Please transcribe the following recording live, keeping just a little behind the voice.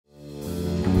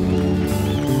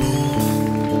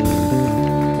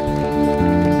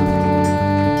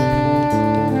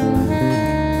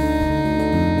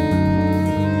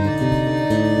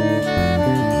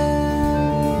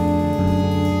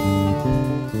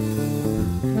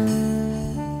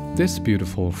This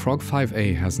beautiful Frog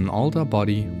 5A has an alder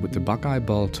body with the buckeye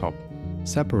ball top,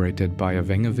 separated by a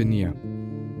Wenger veneer.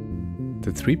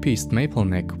 The three-pieced maple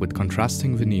neck with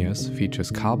contrasting veneers features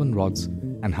carbon rods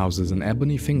and houses an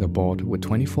ebony fingerboard with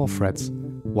 24 frets,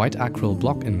 white acryl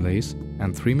block inlays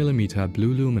and 3mm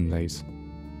blue lumen lace.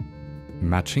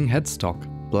 Matching headstock,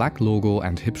 black logo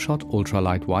and hipshot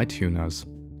ultralight white tuners.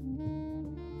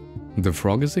 The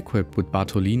Frog is equipped with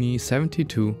Bartolini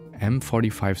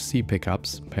 72M45C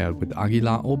pickups paired with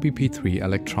Aguilar OBP-3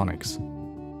 electronics.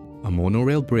 A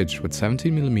monorail bridge with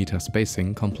 17mm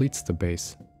spacing completes the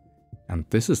bass. And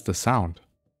this is the sound.